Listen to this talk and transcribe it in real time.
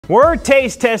We're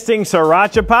taste testing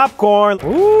Sriracha popcorn.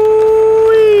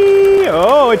 Ooh-wee.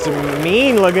 Oh, it's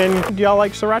mean looking. Do y'all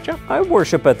like Sriracha? I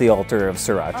worship at the altar of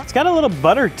Sriracha. It's got a little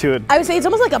butter to it. I would say it's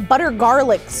almost like a butter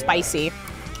garlic spicy.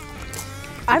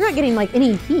 I'm not getting like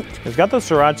any heat. It's got the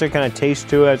Sriracha kind of taste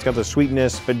to it. It's got the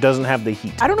sweetness, but it doesn't have the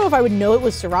heat. I don't know if I would know it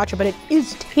was Sriracha, but it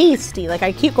is tasty. Like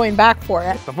I keep going back for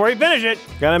it. Before you finish it,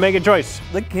 gotta make a choice.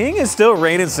 The king is still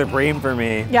reigning supreme for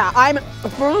me. Yeah, I'm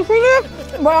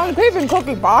craving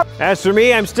cookie pop. As for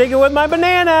me, I'm sticking with my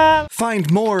banana.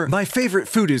 Find more My Favorite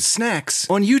Food is Snacks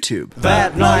on YouTube.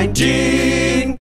 That 19.